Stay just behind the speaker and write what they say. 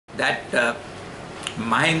that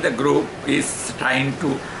Mahinda group is trying to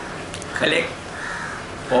collect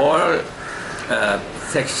all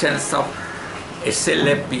sections of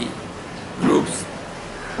SLFP groups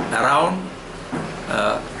around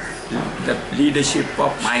the leadership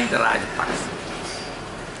of Mahinda Rajapaksa.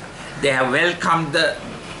 They have welcomed the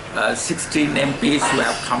 16 MPs who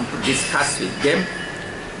have come to discuss with them,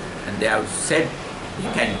 and they have said he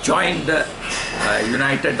can join the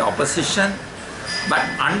united opposition, but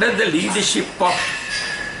under the leadership of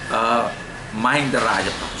Mahinda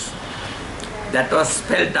Rajapaksa. That was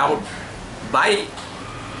spelled out by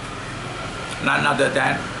none other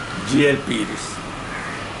than G.L. Pires,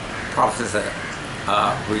 professor,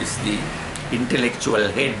 who is the intellectual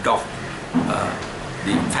head of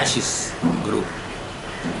the fascist group.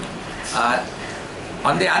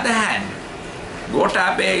 On the other hand,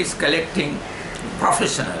 Gotabaya is collecting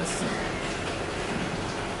professionals.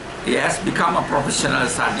 He has become a professional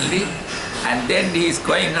suddenly, and then he is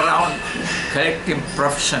going around collecting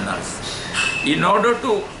professionals in order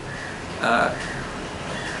to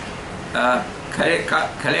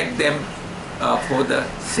collect them for the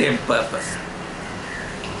same purpose.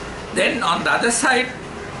 Then on the other side,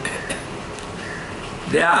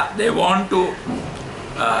 they want to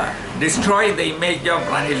destroy the image of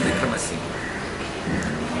Ranil Wickremesinghe.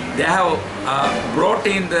 They have brought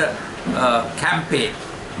in the campaign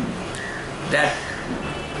that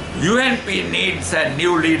UNP needs a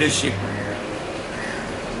new leadership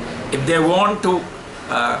if they want to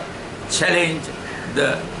challenge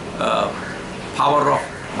the power of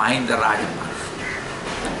Mahinda Rajapaksa.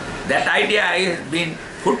 That idea has been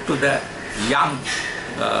put to the young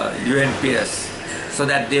UNPs so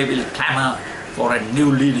that they will clamor for a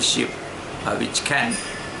new leadership which can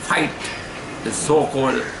fight the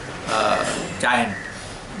so-called giant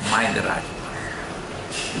Mahinda Rajapaksa.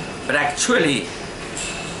 But actually,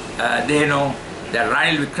 they know that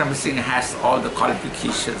Ranil Wickremesinghe has all the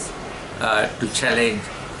qualifications to challenge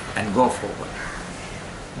and go forward.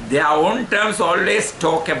 Their own terms always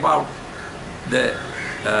talk about the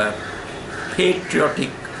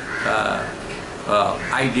patriotic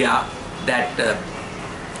idea that the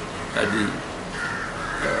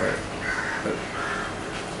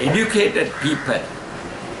educated people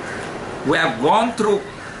who have gone through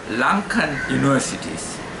Lankan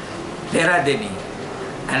universities, Peradeniya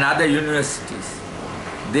and other universities,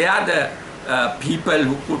 they are the people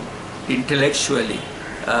who could intellectually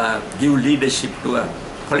give leadership to a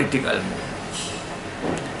political movement.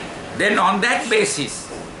 Then on that basis,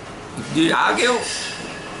 if you argue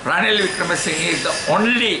Ranil Wickremesinghe is the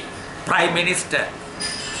only Prime Minister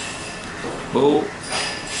who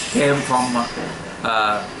came from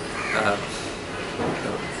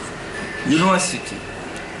university,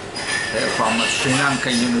 from Sri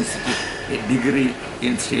Lankan University, a degree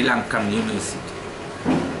in Sri Lankan University,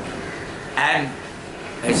 and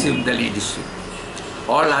assumed the leadership.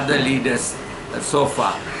 All other leaders so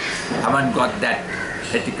far haven't got that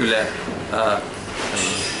particular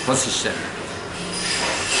position,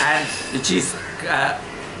 and which is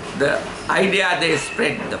the idea they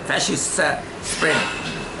spread, the fascists spread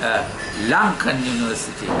Lankan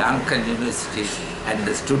universities, and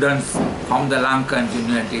the students from the Lankan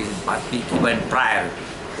universities must be given priority.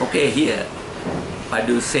 Okay, here, what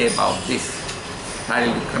do you say about this?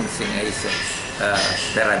 Ranil Wickremesinghe is a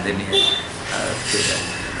Peradeniya student,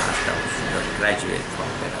 must have graduated from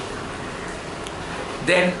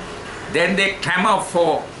Peradeniya. Then they clamor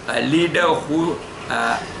for a leader who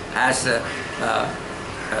has a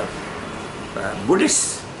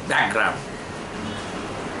Buddhist background.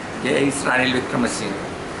 Here is Ranil Wickremesinghe.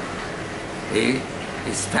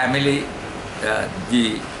 His family,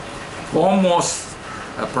 the foremost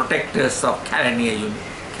protectors of Kalaniya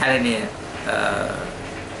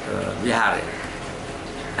Vihara,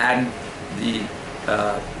 and the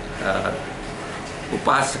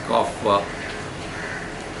Upasak of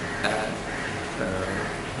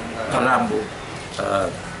Colombo,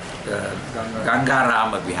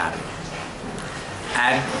 Gangarama Vihara,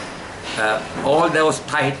 and all those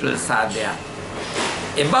titles are there.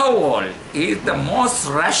 Above all, he is the most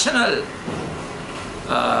rational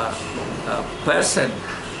person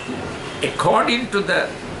according to the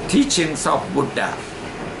teachings of Buddha.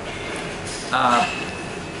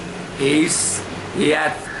 He has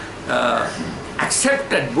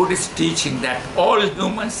accepted Buddhist teaching that all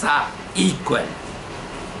humans are equal,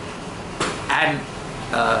 and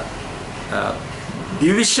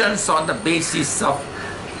divisions on the basis of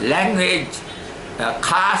language,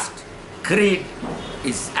 caste, creed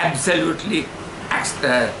is absolutely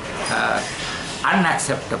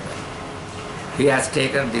unacceptable. He has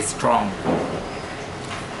taken this strong.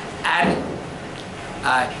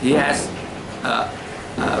 he has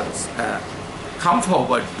come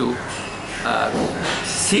forward to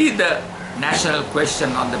see the national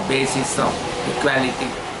question on the basis of equality,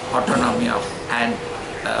 autonomy of, and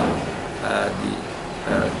the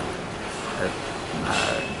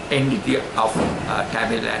entity of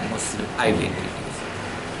Tamil and Muslim identities.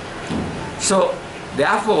 So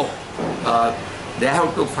therefore they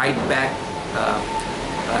have to fight back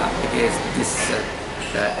against this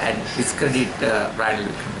and discredit Ranil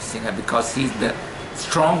Wickremesinghe, because he is the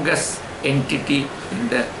strongest entity in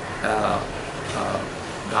the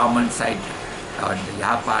government side, on the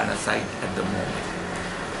Yapana side at the moment.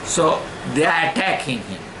 So they are attacking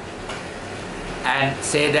him and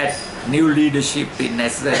say that new leadership is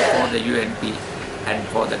necessary for the UNP and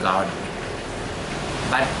for the government.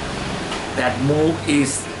 But that move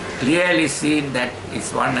is clearly seen that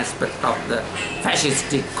is one aspect of the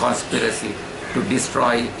fascistic conspiracy to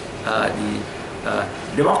destroy the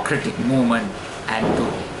democratic movement and to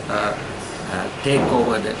take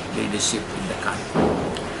over the leadership in the country.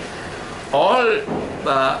 All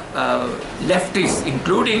leftists,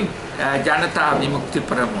 including Janata Vimukti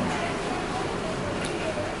Peramuna,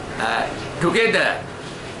 together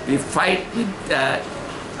we fight with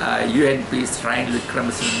UNP's Ranil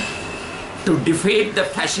Wickremesinghe to defeat the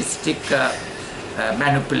fascistic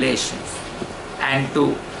manipulations and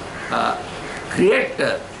to create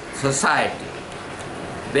a society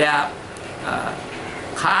where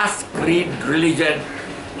caste, creed, religion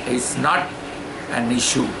is not an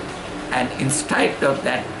issue, and instead of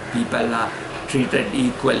that people are treated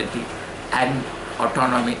equality and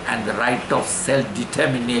autonomy and the right of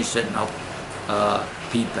self-determination of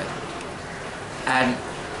people. And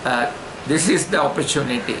this is the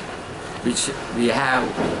opportunity which we have,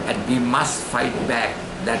 and we must fight back.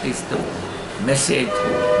 That is the message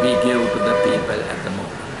we give to the people at the moment.